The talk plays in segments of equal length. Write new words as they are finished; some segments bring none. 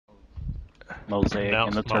Mozaaik and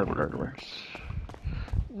pronounce the my turbo burglar.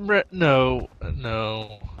 No,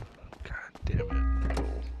 no. God damn it.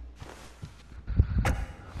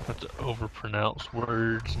 Have to overpronounce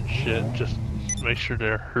words and shit. Just make sure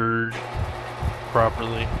they're heard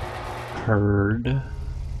properly. Heard.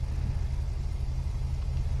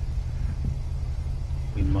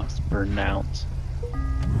 We must pronounce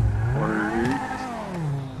words.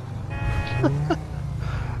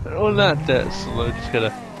 Well, not that slow. Just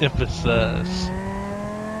gotta emphasize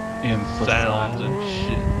sounds and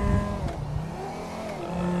shit.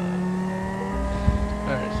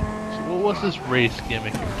 Alright, so what's this race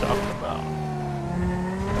gimmick you're talking about?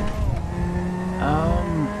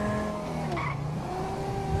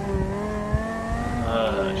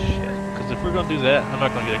 Shit. Because if we're gonna do that, I'm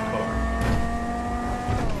not gonna get a car.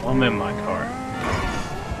 I'm in my car.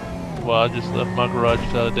 Well, I just left my garage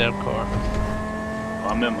without a damn car.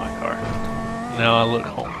 I'm in my car. Now I look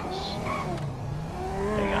homeless.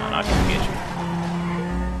 Hang on, I can get you.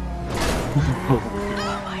 Oh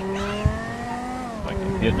my god.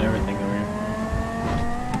 Fucking hitting everything over here.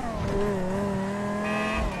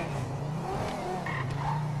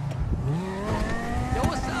 Yo,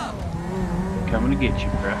 what's up? Coming to get you,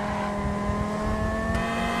 bro.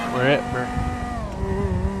 Where at, bro?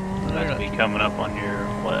 That'll be coming up on your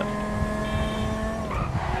left.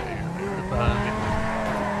 Right behind me.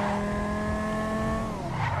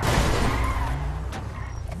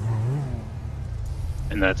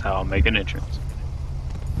 And that's how I'll make an entrance.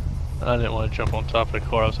 I didn't want to jump on top of the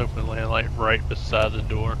car. I was hoping to land like right beside the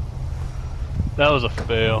door. That was a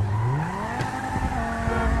fail.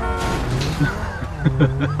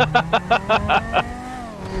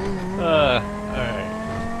 Alright.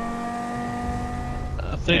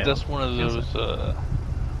 I think that's one of those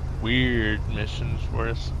weird missions where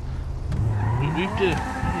it's we did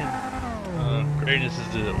Greatness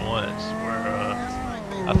did it once where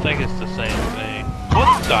I think it's the same thing.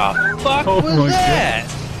 What the fuck was that?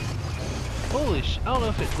 Holy shit, I don't know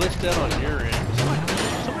if it glitched out on your end.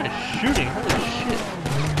 Somebody's shooting, holy shit.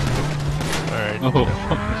 Alright. Oh.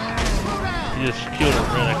 You just killed a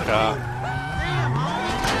rent-a-cop.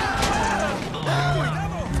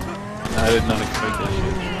 I did not expect that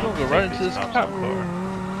shit. Don't go right into this cop car.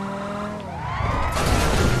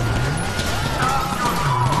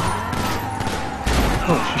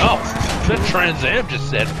 Oh, that Trans Am just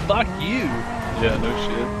said, fuck you. Yeah, no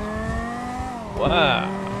shit. Wow.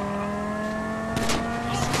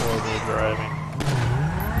 Horrible driving.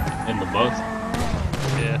 In the bus?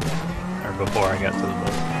 Yeah. Or before I got to the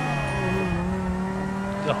bus?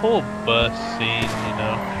 The whole bus scene, you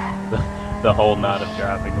know. The whole night of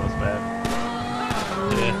driving was bad.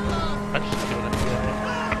 Yeah. I just killed it.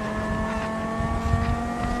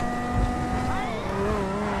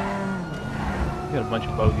 You got a bunch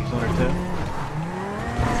of bogeys on her too.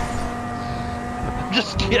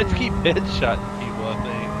 Just keep headshotting people, I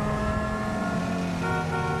think.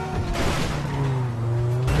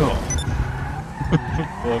 Oh.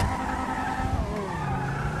 Look.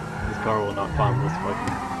 This car will not find this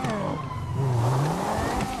fucking...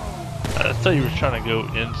 I thought you were trying to go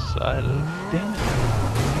inside of... Damn it.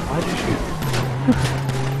 Why'd you shoot?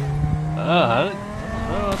 I didn't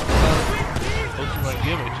know. That's my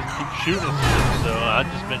gimmick. Just keep shooting shit, so I've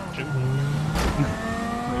just been shooting.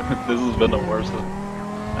 This has been the worst of...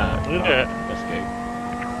 Look at escape.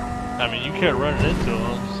 I mean, you can't run into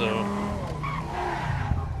them, so...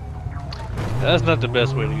 That's not the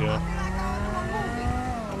best way to go.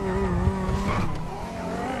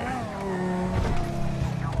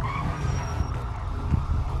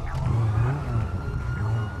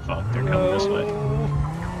 Fuck, they're coming this way.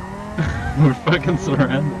 We're fucking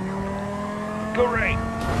surrounded. Go right!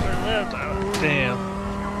 Turn left! Damn.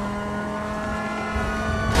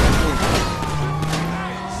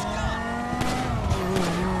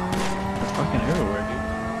 It's fucking everywhere, dude.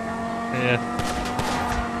 Yeah.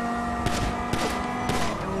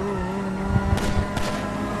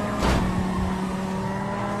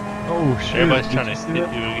 Oh shit. Everybody's Did trying you to see hit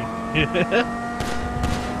that? you again.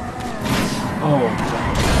 Oh.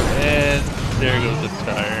 And there goes the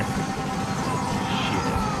tire. Shit.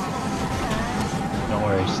 Don't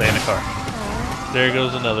worry, stay in the car. There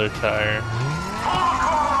goes another tire.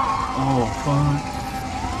 Oh, fuck.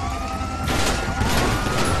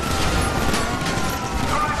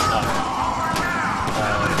 I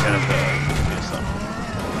gotta do something.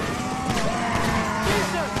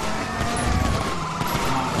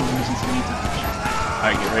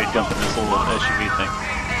 Alright, get ready to jump in this little SUV thing.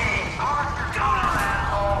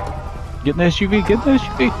 Get in the SUV, get in the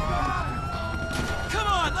SUV. Come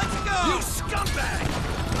on, let's go! You scumbag!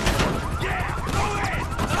 Yeah, go in!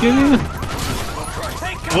 Get in.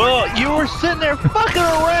 Well, you were sitting there fucking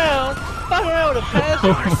around with a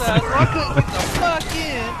passenger side, so I couldn't get the fuck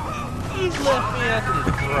in. He's left me out to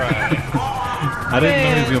the dry. I didn't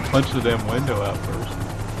know he was gonna punch the damn window out first.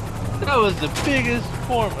 That was the biggest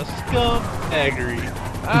form of scumbaggery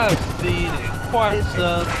I've seen in quite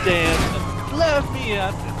some damn time. Left me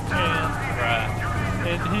out to damn dry.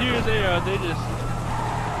 And here they are, they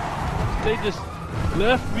just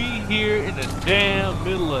left me here in the damn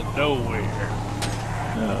middle of nowhere.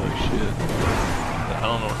 Oh shit. I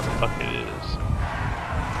don't know what the fuck it is.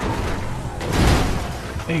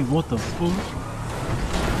 Hey, what the fuck?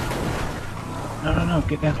 No,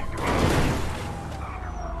 get down there.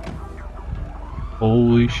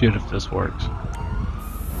 Holy shit if this works.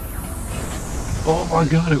 Oh my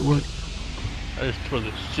god, it worked. I just tore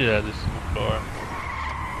the shit out of this car.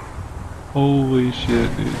 Holy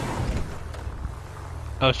shit, dude.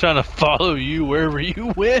 I was trying to follow you wherever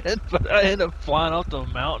you went, but I ended up flying off the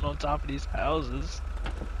mountain on top of these houses.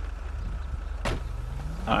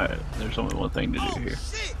 Alright, there's only one thing to do here.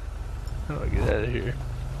 How do I get out of here?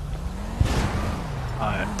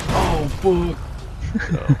 Alright. Oh, fuck.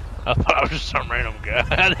 So, I thought I was just some random guy.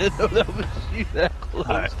 I didn't know that was you that close.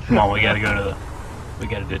 Alright, come on, we gotta go to the... We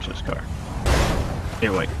gotta ditch this car.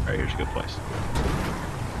 Here, wait. Right here's a good place.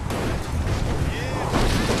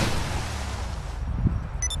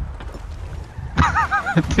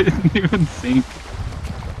 It didn't even sink.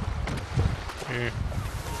 Here.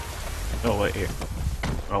 Oh, wait, here.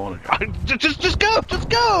 I wanna go. Just go! Just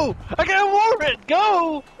go! I got warrant!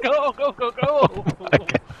 Go! Go!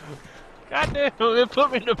 God damn, it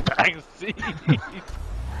put me in the back seat.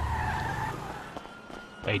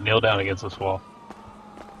 Hey, kneel down against this wall.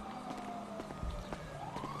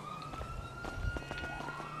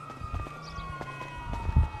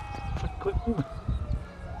 Quit moving.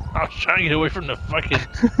 I was trying to get away from the fucking...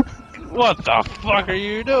 What the fuck are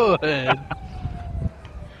you doing?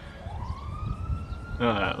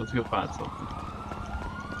 Alright, let's go find something.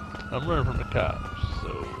 I'm running from the cops, so...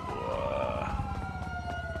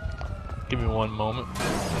 give me one moment.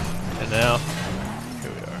 And now,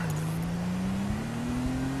 here we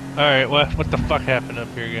are. Alright, what the fuck happened up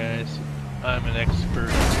here, guys? I'm an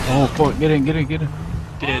expert. Oh, fuck, get in. Did Get in.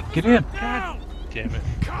 God damn it.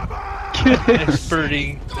 Get in. Experting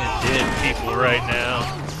in dead people right now.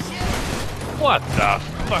 What the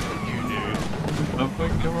fuck did you do? I'm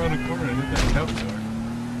fucking come around the corner and hit that cop car.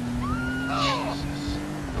 Jesus.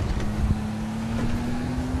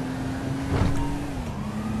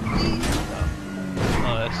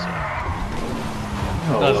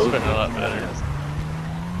 Oh, that's been a lot better.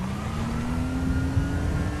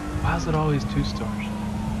 Why is it always 2 stars?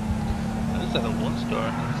 I just had a 1 star.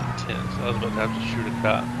 It's a 10, so I was about to have to shoot a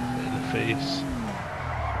cop in the face.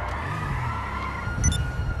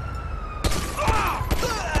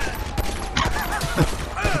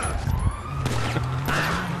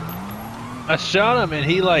 I shot him and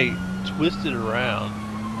he like twisted around.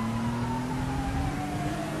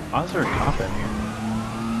 Why is there a cop in here?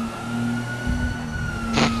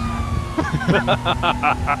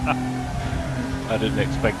 I didn't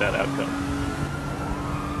expect that outcome.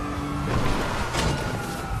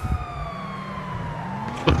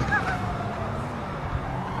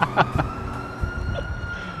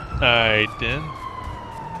 Alright then.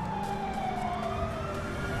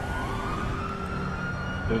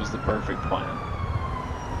 It was the perfect plan.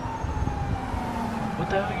 What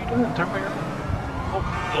the hell are you doing? Turn around. Oh.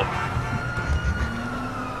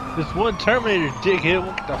 This one Terminator dickhead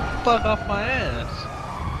won't get the fuck off my ass.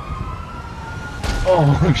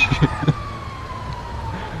 Oh shit.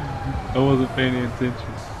 I wasn't paying any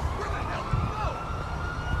attention.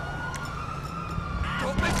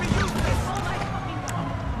 Don't make me use this!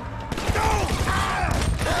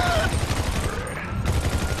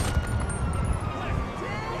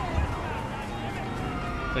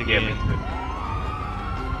 Again.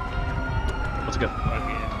 Let's go.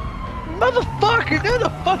 Again. Motherfucker, no the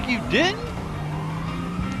fuck you didn't!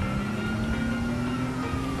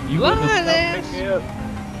 You Lying wouldn't have ass. picked me up.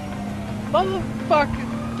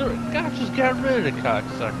 Motherfucker, God just got rid of the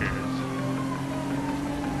cocksuckers.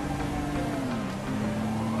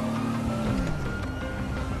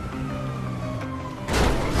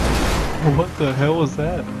 What the hell was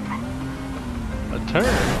that? A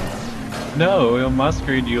turn. No, on my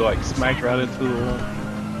screen you like smacked right into the wall.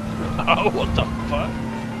 Oh, what the fuck?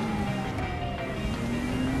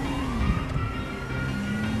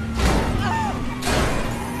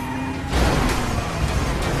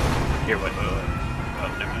 Here, wait. Oh,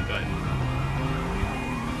 never mind, go ahead.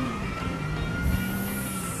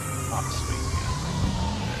 Oh, sweet.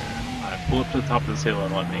 Alright, pull up to the top of this hill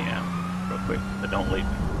and let me out, real quick. quick, but don't leave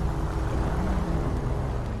me.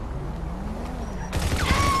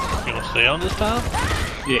 You gonna stay on this time?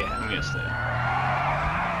 Yeah, I'm gonna stay.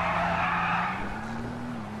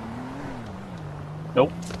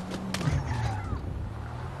 Nope.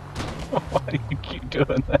 Why do you keep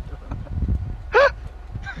doing that?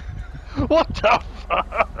 What the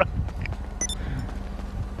fuck?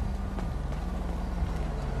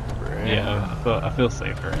 Yeah, I feel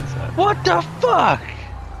safer inside. What the fuck?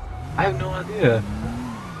 I have no idea.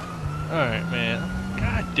 Alright, man.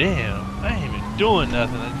 God damn. I ain't even doing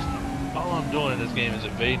nothing. All I'm doing in this game is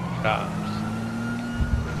evading cops.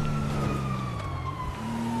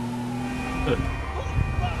 Look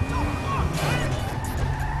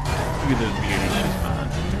at those beauties she's behind.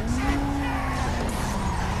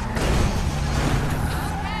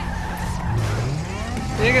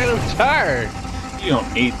 You ain't got no tires. You don't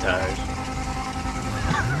need tires.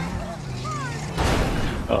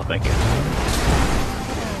 Oh, thank you.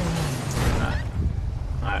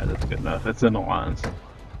 Alright, that's good enough. It's in the lines.